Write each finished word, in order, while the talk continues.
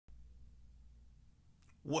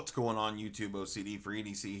What's going on YouTube? OCD for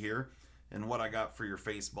EDC here, and what I got for your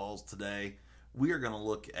face balls today, we are going to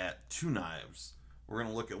look at two knives. We're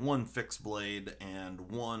going to look at one fixed blade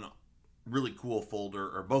and one really cool folder,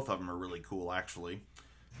 or both of them are really cool actually.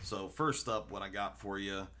 So first up, what I got for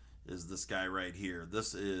you is this guy right here.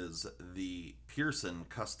 This is the Pearson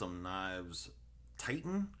Custom Knives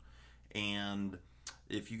Titan, and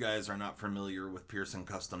if you guys are not familiar with Pearson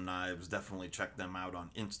Custom Knives, definitely check them out on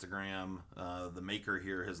Instagram. The maker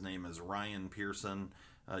here, his name is Ryan Pearson.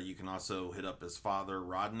 You can also hit up his father,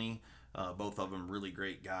 Rodney. Both of them really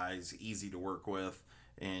great guys, easy to work with,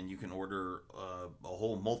 and you can order a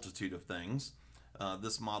whole multitude of things.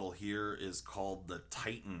 This model here is called the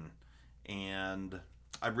Titan, and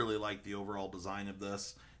I really like the overall design of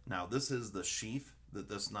this. Now, this is the sheath that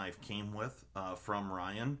this knife came with from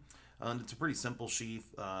Ryan. And it's a pretty simple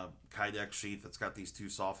sheath, Kydex sheath. It's got these two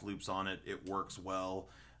soft loops on it. It works well.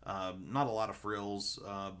 Not a lot of frills,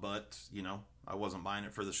 but you know, I wasn't buying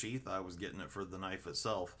it for the sheath. I was getting it for the knife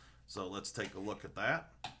itself. So let's take a look at that.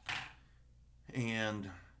 And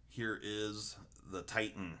here is the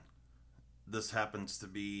Titan. This happens to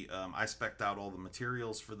be, I spec'd out all the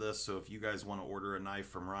materials for this, so if you guys want to order a knife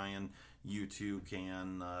from Ryan, you too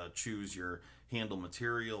can choose your handle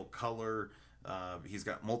material, color. He's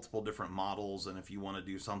got multiple different models, and if you want to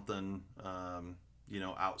do something, you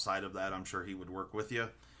know, outside of that, I'm sure he would work with you.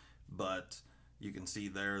 But you can see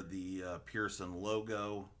there the Pearson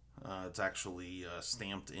logo. It's actually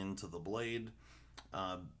stamped into the blade.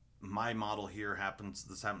 My model here happens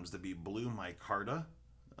to be blue micarta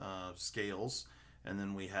scales, and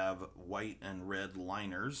then we have white and red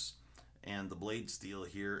liners, and the blade steel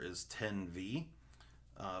here is 10V.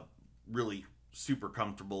 Really super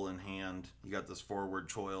comfortable in hand. You got this forward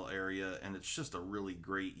choil area, and it's just a really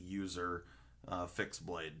great user fixed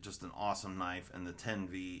blade. Just an awesome knife, and the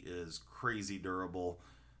 10V is crazy durable,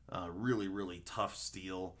 really tough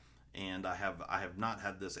steel. And I have not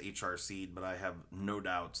had this HRC'd, but I have no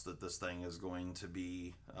doubts that this thing is going to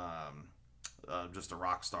be just a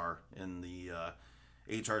rock star in the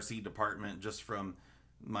HRC department. Just from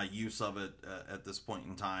my use of it at this point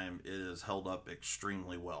in time, it is held up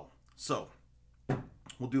extremely well. So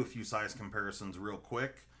we'll do a few size comparisons real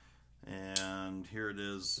quick. And here it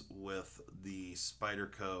is with the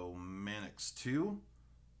Spyderco Manix 2.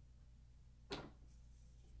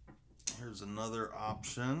 Here's another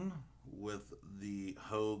option with the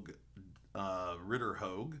Hogue, Ritter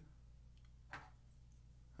Hogue.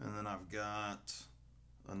 And then I've got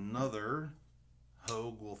another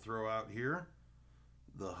Hogue we'll throw out here,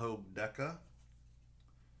 the Hogue Deca.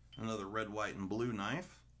 Another red, white, and blue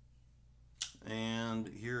knife. And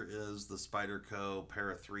here is the Spyderco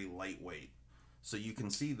Para 3 Lightweight. So you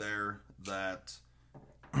can see there that,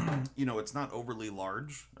 you know, it's not overly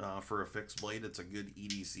large for a fixed blade. It's a good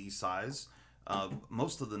EDC size.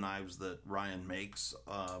 Most of the knives that Ryan makes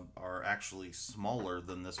are actually smaller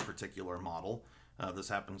than this particular model. This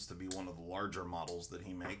happens to be one of the larger models that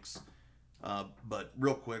he makes. But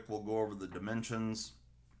real quick, we'll go over the dimensions.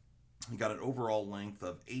 You got an overall length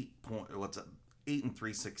of 8 and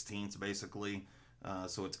 3/16 basically.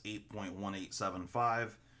 So it's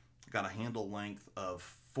 8.1875. Got a handle length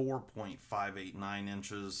of 4.589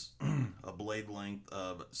 inches, a blade length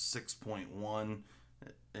of 6.1,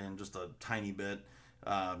 and just a tiny bit.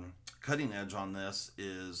 Cutting edge on this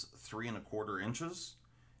is 3¼ inches,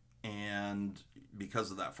 and because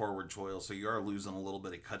of that forward choil, so you are losing a little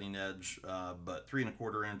bit of cutting edge, but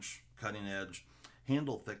 3¼ inch cutting edge.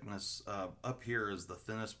 Handle thickness up here is the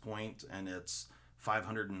thinnest point, and it's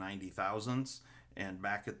 590 thousandths. And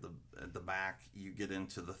back at the back, you get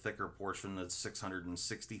into the thicker portion that's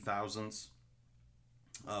 660 thousandths.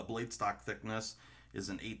 Blade stock thickness is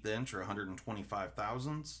an 1/8 inch or 125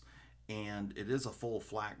 thousandths, and it is a full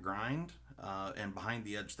flat grind. And behind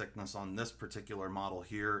the edge thickness on this particular model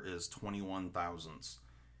here is 21 thousandths.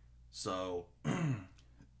 So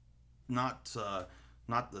not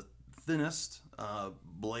the thinnest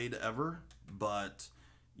blade ever, but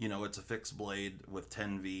you know, it's a fixed blade with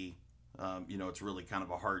 10V. You know, it's really kind of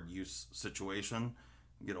a hard use situation.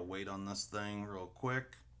 Get a weight on this thing real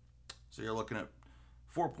quick. So you're looking at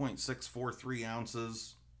 4.643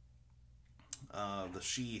 ounces. The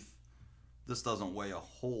sheath, this doesn't weigh a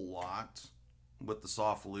whole lot. With the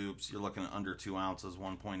soft loops, you're looking at under 2 ounces,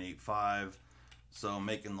 1.85. So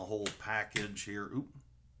making the whole package here,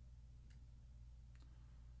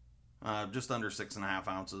 just under 6.5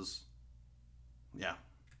 ounces. Yeah,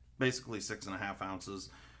 basically 6.5 ounces,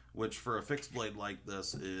 which for a fixed blade like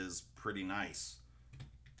this is pretty nice.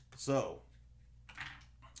 So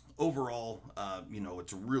overall, you know,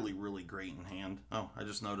 it's really great in hand. Oh, I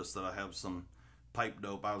just noticed that I have some pipe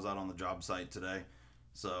dope. I was out on the job site today.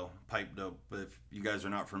 So pipe dope, if you guys are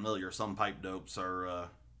not familiar, some pipe dopes are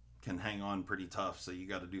can hang on pretty tough, so you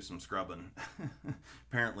got to do some scrubbing.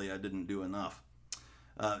 Apparently I didn't do enough.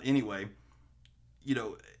 Anyway, you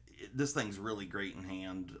know, this thing's really great in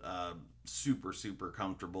hand, super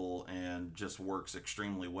comfortable, and just works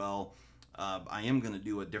extremely well. I am going to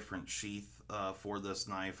do a different sheath for this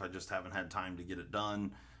knife. I just haven't had time to get it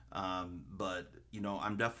done. But you know,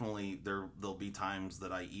 I'm definitely there'll be times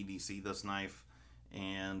that I EDC this knife,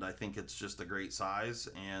 and I think it's just a great size,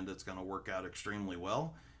 and it's going to work out extremely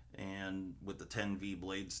well. And with the 10V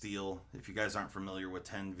blade steel, if you guys aren't familiar with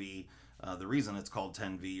 10V, the reason it's called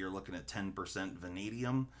 10V, you're looking at 10%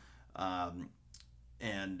 vanadium,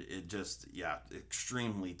 and it just, yeah,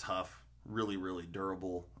 extremely tough, really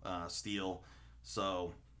durable steel.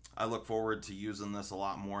 So I look forward to using this a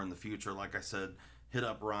lot more in the future. Like I said, hit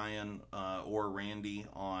up Ryan or Randy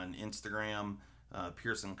on Instagram,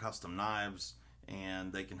 Pearson Custom Knives,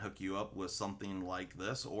 and they can hook you up with something like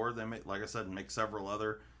this, or they make, like I said, make several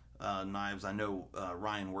other knives. I know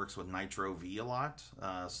Ryan works with Nitro V a lot,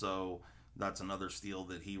 so that's another steel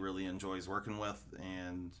that he really enjoys working with,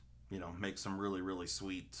 and you know, make some really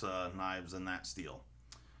sweet knives in that steel.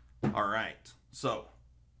 All right, so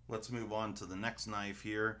let's move on to the next knife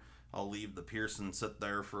here. I'll leave the Pearson sit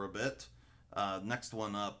there for a bit. Next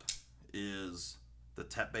one up is the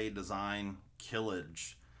Tepe design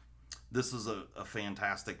Kilij. This is a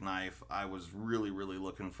fantastic knife. I was really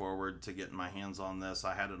looking forward to getting my hands on this.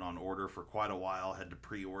 I had it on order for quite a while, had to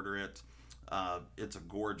pre-order it. It's a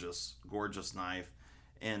gorgeous knife,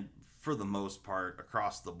 and for the most part,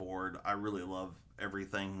 across the board, I really love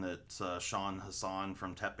everything that Sean Hassan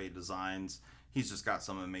from Tepe designs. He's just got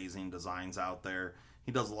some amazing designs out there.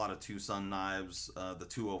 He does a lot of Tucson knives. The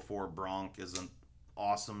 204 Bronc is an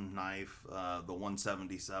awesome knife. The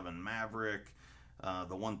 177 Maverick,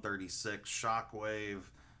 the 136 Shockwave,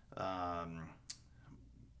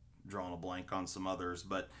 drawing a blank on some others,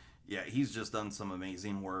 but yeah, he's just done some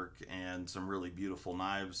amazing work and some really beautiful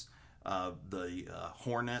knives. The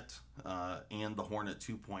Hornet and the Hornet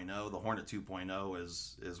 2.0. The Hornet 2.0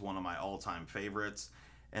 is one of my all-time favorites,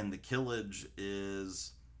 and the Kilij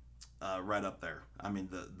is right up there. I mean,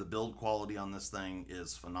 the build quality on this thing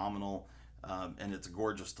is phenomenal, and it's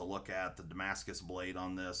gorgeous to look at. The Damascus blade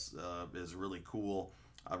on this is really cool.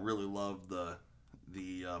 I really love the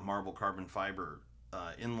marble carbon fiber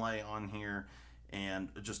inlay on here, and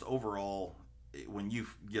just overall, when you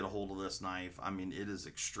get a hold of this knife, I mean, it is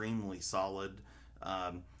extremely solid.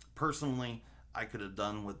 Personally, I could have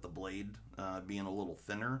done with the blade being a little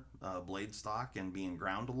thinner, blade stock, and being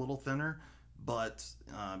ground a little thinner, but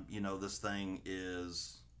you know, this thing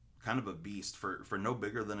is kind of a beast for no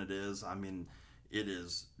bigger than it is. I mean, it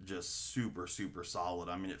is just super solid.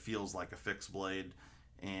 I mean, it feels like a fixed blade,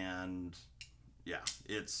 and yeah,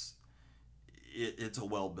 it's a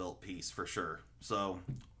well-built piece for sure. So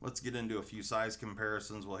let's get into a few size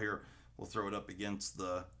comparisons. We'll throw it up against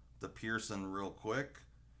the Pearson real quick,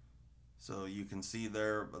 so you can see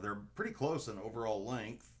they're pretty close in overall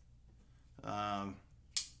length.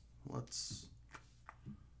 Let's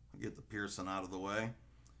get the Pearson out of the way.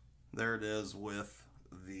 There it is with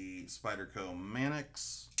the Spyderco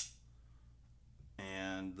Mannix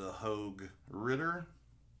and the Hogue Ritter.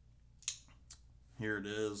 Here it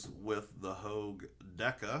is with the Hogue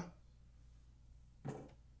Deca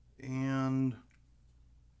and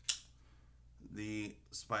the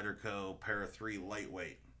Spyderco Para 3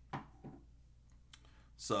 Lightweight.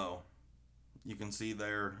 So you can see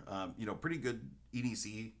there, you know, pretty good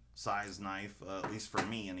EDC size knife, at least for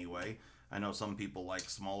me anyway. I know some people like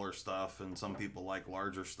smaller stuff and some people like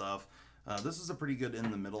larger stuff. This is a pretty good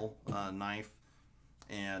in the middle knife,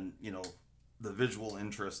 and you know, the visual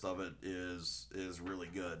interest of it is really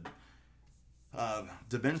good.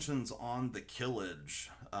 Dimensions on the Kilij,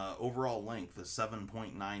 overall length is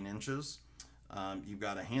 7.9 inches. You've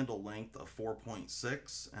got a handle length of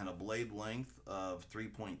 4.6 and a blade length of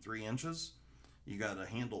 3.3 inches. You got a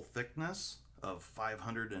handle thickness of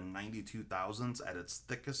 592 thousandths at its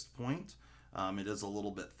thickest point. It is a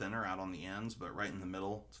little bit thinner out on the ends, but right in the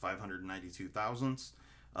middle, it's 592 thousandths.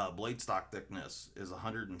 Blade stock thickness is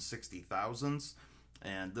 160 thousandths,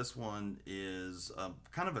 and this one is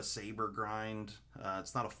kind of a saber grind.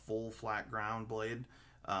 It's not a full flat ground blade,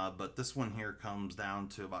 but this one here comes down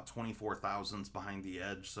to about 24 thousandths behind the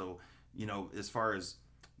edge. So, you know, as far as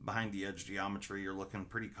behind the edge geometry, you're looking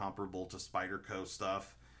pretty comparable to Spyderco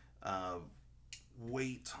stuff.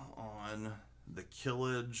 Weight on the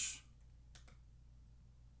Kilij.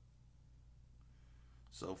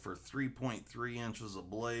 So for 3.3 inches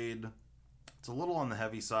of blade, it's a little on the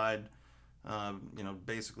heavy side, You know,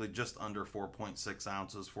 basically just under 4.6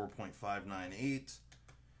 ounces, 4.598.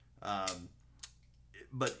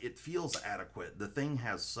 But it feels adequate. The thing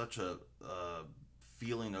has such a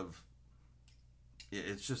feeling of,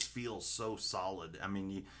 it just feels so solid. I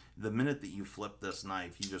mean, the minute that you flip this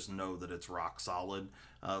knife, you just know that it's rock solid.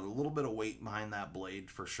 A little bit of weight behind that blade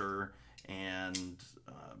for sure, and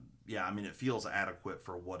yeah, I mean, it feels adequate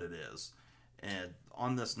for what it is. And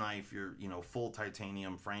on this knife, you're, you know, full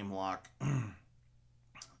titanium frame lock.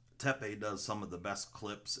 Tepe does some of the best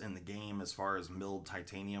clips in the game as far as milled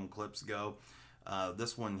titanium clips go.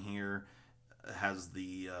 This one here has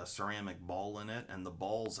the ceramic ball in it, and the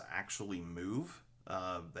balls actually move.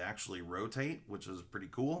 They actually rotate, which is pretty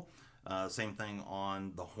cool. Same thing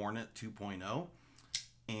on the Hornet 2.0.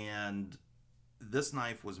 And this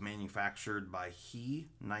knife was manufactured by He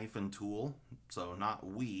Knife and Tool. So not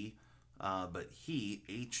we, but He,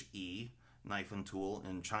 H-E, Knife and Tool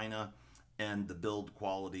in China. And the build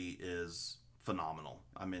quality is phenomenal.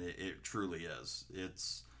 I mean, it truly is.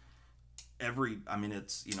 It's I mean,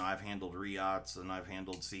 it's, you know, I've handled Riots and I've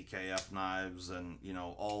handled CKF knives and, you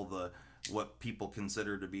know, all the, what people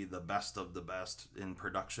consider to be the best of the best in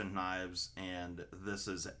production knives. And this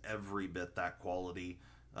is every bit that quality,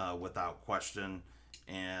 without question.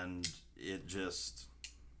 And it just,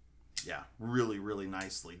 yeah, really, really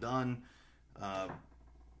nicely done.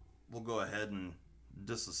 We'll go ahead and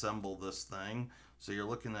disassemble this thing. So you're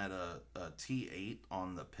looking at a T8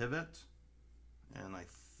 on the pivot, and I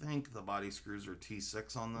think the body screws are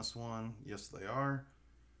T6 on this one. Yes, they are.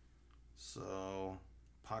 So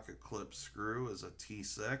pocket clip screw is a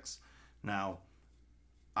T6. Now,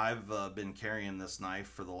 I've been carrying this knife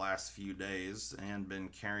for the last few days and been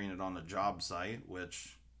carrying it on a job site,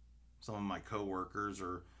 which some of my coworkers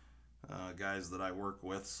or guys that I work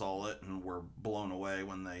with saw it and were blown away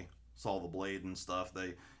when they saw the blade and stuff.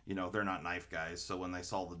 They, you know, they're not knife guys, so when they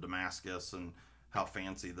saw the Damascus and how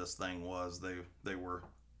fancy this thing was, they were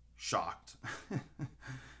shocked.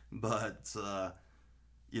 But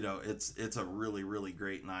you know, it's a really, really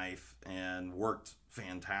great knife and worked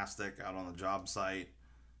fantastic out on the job site.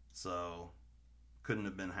 So couldn't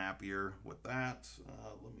have been happier with that.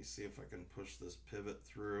 Let me see if I can push this pivot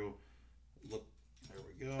through. Look, there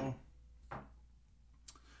we go.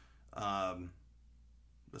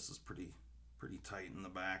 This is pretty tight in the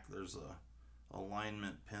back. There's a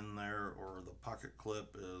alignment pin there, or the pocket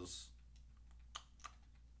clip is,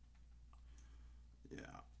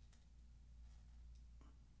 yeah.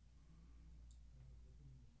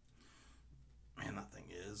 Man, that thing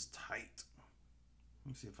is tight. Let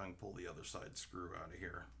me see if I can pull the other side screw out of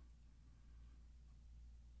here.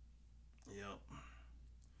 Yep.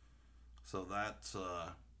 So that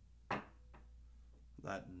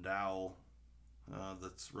dowel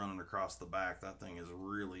that's running across the back, that thing is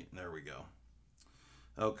really, there we go.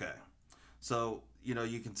 Okay. So, you know,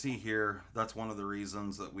 you can see here, that's one of the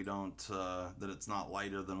reasons that we don't, that it's not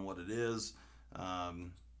lighter than what it is.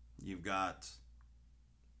 You've got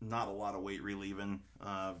not a lot of weight relieving,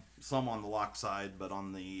 some on the lock side, but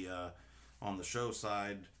on the show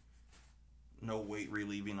side, no weight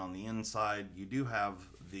relieving on the inside. You do have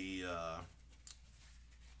the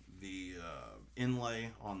inlay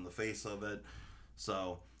on the face of it,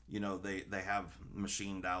 so you know they have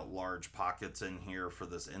machined out large pockets in here for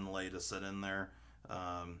this inlay to sit in there.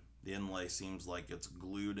 The inlay seems like it's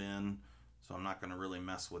glued in, so I'm not going to really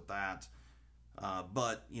mess with that.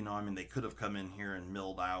 But, you know, I mean, they could have come in here and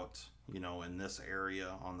milled out, you know, in this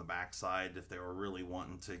area on the backside if they were really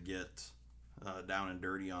wanting to get down and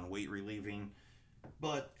dirty on weight relieving.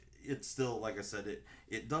 But it's still, like I said,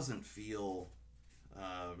 it doesn't feel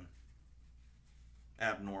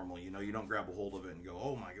abnormal. You know, you don't grab a hold of it and go,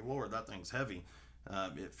 oh my Lord, that thing's heavy.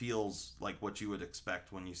 It feels like what you would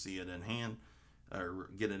expect when you see it in hand, or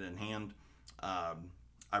get it in hand.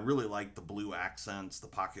 I really like the blue accents, the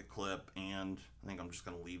pocket clip, and I think I'm just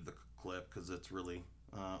going to leave the clip because it's really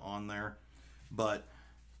on there. But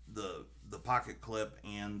the pocket clip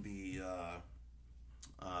and the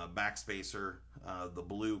backspacer, the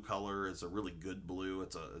blue color is a really good blue.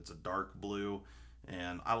 It's a dark blue,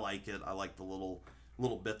 and I like it. I like the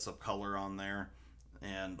little bits of color on there,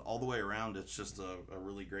 and all the way around, it's just a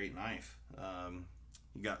really great knife.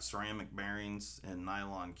 You got ceramic bearings and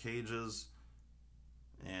nylon cages.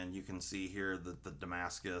 And you can see here that the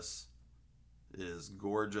Damascus is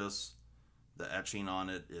gorgeous. The etching on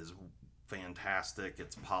it is fantastic.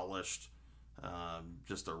 It's polished.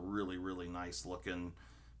 Just a really, really nice looking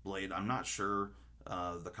blade. I'm not sure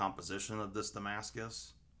the composition of this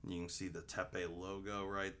Damascus. You can see the Tepe logo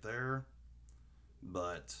right there.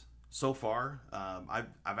 But so far,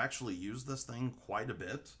 I've actually used this thing quite a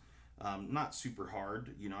bit. Not super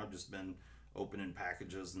hard. You know, I've just been opening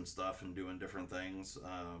packages and stuff and doing different things.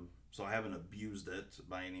 So I haven't abused it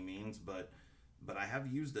by any means, but I have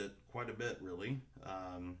used it quite a bit, really.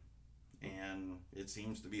 And it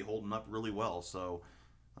seems to be holding up really well. So,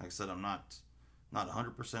 like I said, I'm not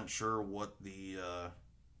 100% sure what the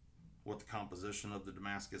composition of the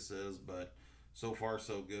Damascus is, but so far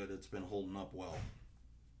so good. It's been holding up well.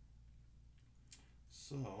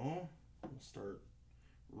 So we'll start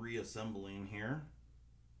reassembling here.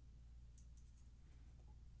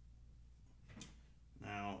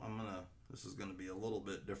 Now this is gonna be a little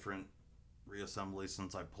bit different reassembly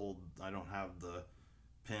since I don't have the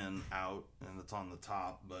pin out and it's on the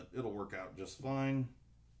top, but it'll work out just fine.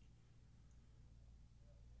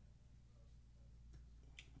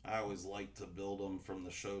 I always like to build them from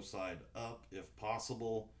the show side up if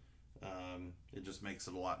possible. It just makes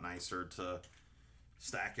it a lot nicer to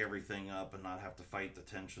stack everything up and not have to fight the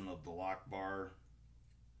tension of the lock bar.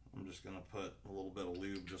 I'm just going to put a little bit of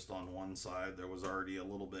lube just on one side. There was already a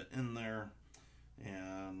little bit in there,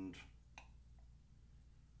 and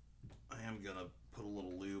I am going to put a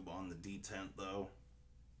little lube on the detent though.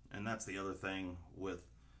 And that's the other thing with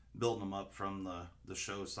building them up from the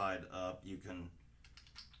show side up. You can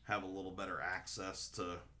have a little better access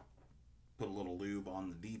to put a little lube on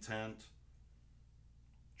the detent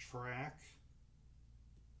track.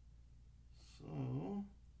 So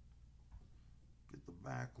get the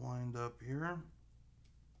back lined up here.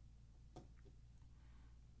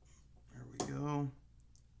 There we go.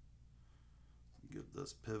 Get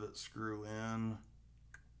this pivot screw in.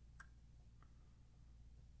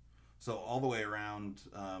 So all the way around,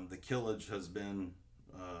 the Kilij has been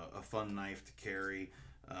a fun knife to carry.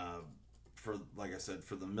 Like I said,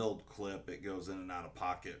 for the milled clip, it goes in and out of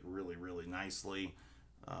pocket really, really nicely.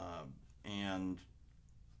 And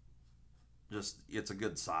just, it's a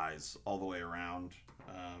good size all the way around.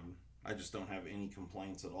 I just don't have any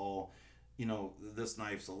complaints at all. You know, this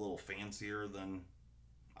knife's a little fancier than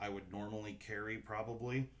I would normally carry,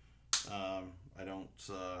 probably. I don't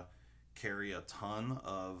carry a ton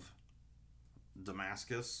of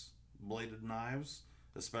Damascus bladed knives,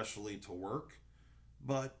 especially to work.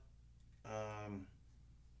 But,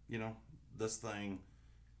 you know, this thing,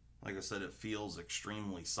 like I said, it feels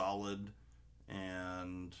extremely solid.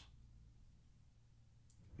 And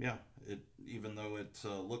yeah, even though it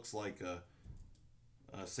looks like a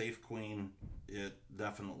safe queen, it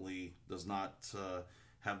definitely does not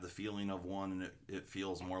have the feeling of one, and it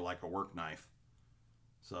feels more like a work knife.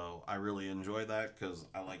 So I really enjoy that because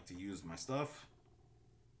I like to use my stuff.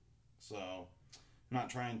 So I'm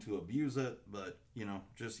not trying to abuse it, but you know,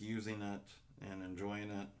 just using it and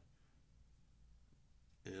enjoying it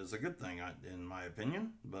is a good thing, in my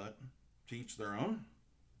opinion, but to each their own.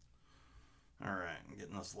 All right, I'm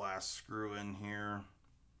getting this last screw in here.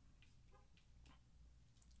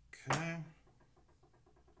 Okay.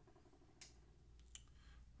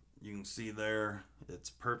 You can see there,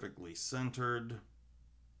 it's perfectly centered,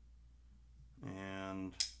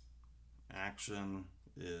 and action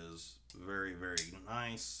is very, very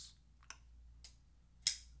nice.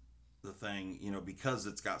 The thing, you know, because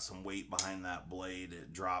it's got some weight behind that blade,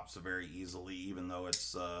 it drops very easily, even though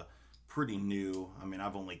it's pretty new. I mean,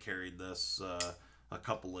 I've only carried this a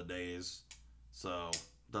couple of days, so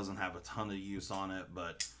doesn't have a ton of use on it,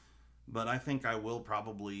 but I think I will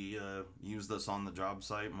probably use this on the job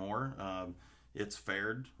site more. It's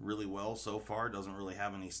fared really well so far. It doesn't really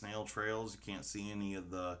have any snail trails. You can't see any of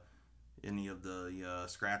the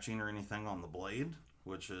scratching or anything on the blade,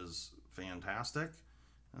 which is fantastic.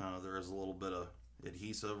 There is a little bit of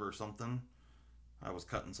adhesive or something. I was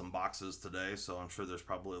cutting some boxes today, so I'm sure there's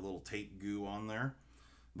probably a little tape goo on there.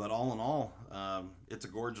 But all in all, it's a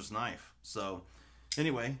gorgeous knife. So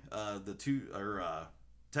anyway, the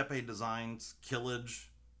Tepe Designs Kilij,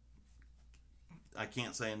 I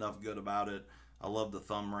can't say enough good about it. I love the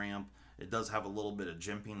thumb ramp. It does have a little bit of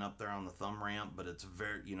jimping up there on the thumb ramp, but it's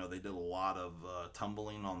very, you know, they did a lot of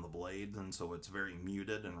tumbling on the blade, and so it's very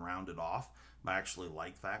muted and rounded off. I actually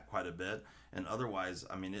like that quite a bit. And otherwise,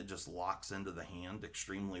 I mean, it just locks into the hand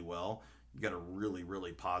extremely well. You got a really,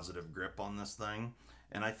 really positive grip on this thing,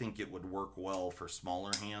 and I think it would work well for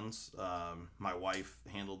smaller hands. My wife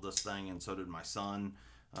handled this thing, and so did my son.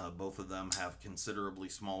 Both of them have considerably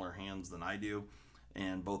smaller hands than I do,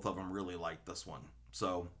 and both of them really like this one.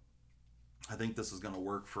 So I think this is going to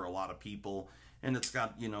work for a lot of people, and it's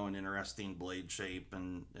got, you know, an interesting blade shape,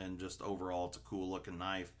 and just overall it's a cool looking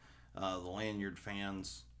knife. The lanyard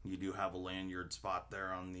fans, you do have a lanyard spot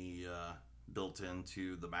there on the built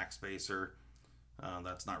into the backspacer.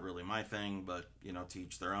 That's not really my thing, but you know, to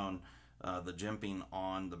each their own. The jimping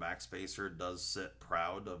on the backspacer does sit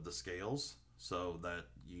proud of the scales, so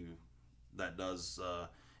that does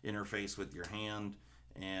interface with your hand,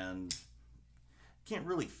 and can't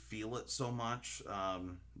really feel it so much,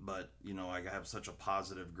 but you know, I have such a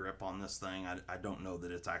positive grip on this thing. I don't know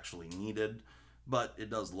that it's actually needed, but it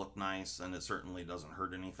does look nice, and it certainly doesn't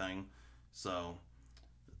hurt anything. So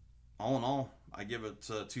all in all, I give it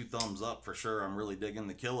 2 thumbs up for sure. I'm really digging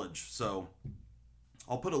the Kilij. So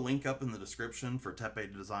I'll put a link up in the description for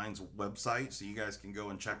Tepe Design's website, so you guys can go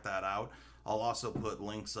and check that out. I'll also put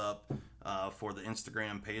links up for the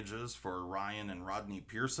Instagram pages for Ryan and Rodney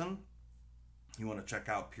Pearson. You want to check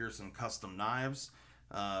out Pearson Custom Knives.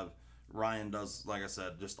 Ryan does, like I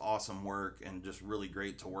said, just awesome work and just really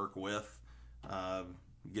great to work with.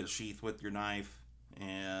 You get a sheath with your knife,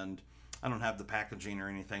 and I don't have the packaging or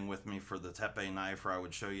anything with me for the Tepe knife, or I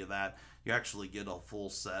would show you that. You actually get a full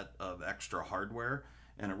set of extra hardware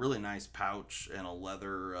and a really nice pouch and a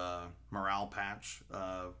leather morale patch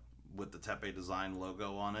with the Tepe Design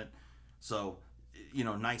logo on it. So, you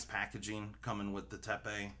know, nice packaging coming with the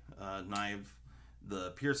Tepe knife.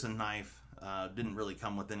 The Pearson knife didn't really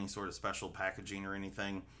come with any sort of special packaging or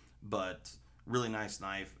anything, but really nice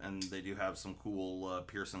knife, and they do have some cool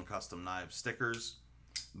Pearson custom knife stickers.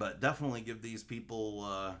 But definitely give these people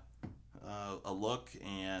a look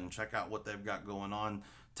and check out what they've got going on.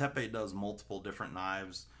 Tepe does multiple different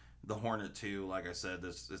knives. The Hornet 2, like I said,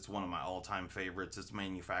 it's one of my all-time favorites. It's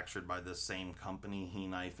manufactured by this same company, He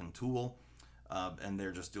Knife and Tool, and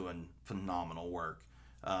they're just doing phenomenal work.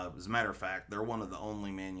 As a matter of fact, they're one of the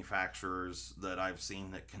only manufacturers that I've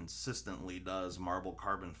seen that consistently does marble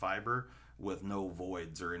carbon fiber with no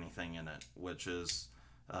voids or anything in it, which is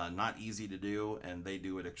not easy to do, and they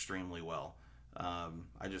do it extremely well.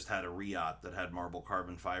 I just had a Riot that had marble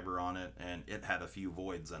carbon fiber on it, and it had a few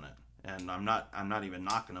voids in it. And I'm not even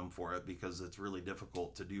knocking them for it, because it's really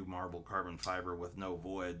difficult to do marble carbon fiber with no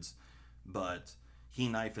voids. But He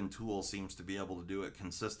Knife and Tool seems to be able to do it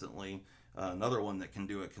consistently. Another one that can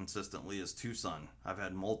do it consistently is Tucson. I've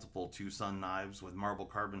had multiple Tucson knives with marble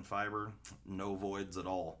carbon fiber, no voids at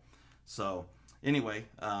all. So anyway,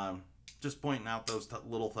 just pointing out those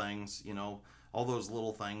little things, you know, all those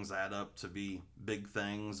little things add up to be big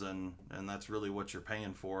things, and that's really what you're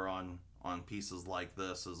paying for on pieces like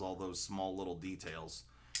this, is all those small little details.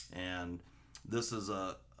 And this is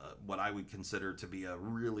what I would consider to be a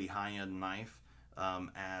really high-end knife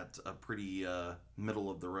at a pretty middle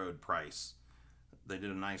of the road price. They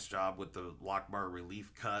did a nice job with the lock bar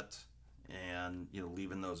relief cut, and you know,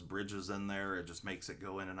 leaving those bridges in there. It just makes it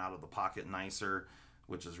go in and out of the pocket nicer,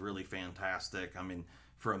 which is really fantastic. I mean,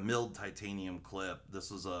 for a milled titanium clip,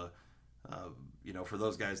 this is you know, for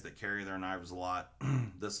those guys that carry their knives a lot,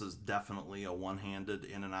 this is definitely a one-handed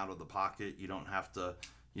in and out of the pocket. You don't have to,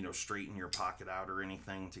 you know, straighten your pocket out or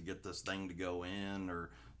anything to get this thing to go in, or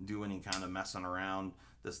do any kind of messing around.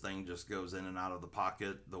 This thing just goes in and out of the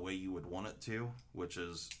pocket the way you would want it to, which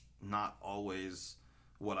is not always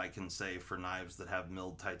what I can say for knives that have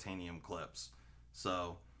milled titanium clips.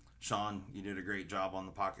 So Sean, you did a great job on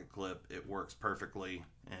the pocket clip. It works perfectly,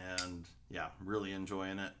 and yeah, really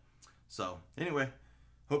enjoying it. So anyway,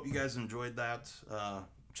 hope you guys enjoyed that.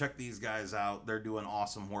 Check these guys out. They're doing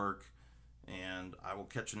awesome work, and I will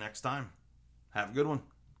catch you next time. Have a good one.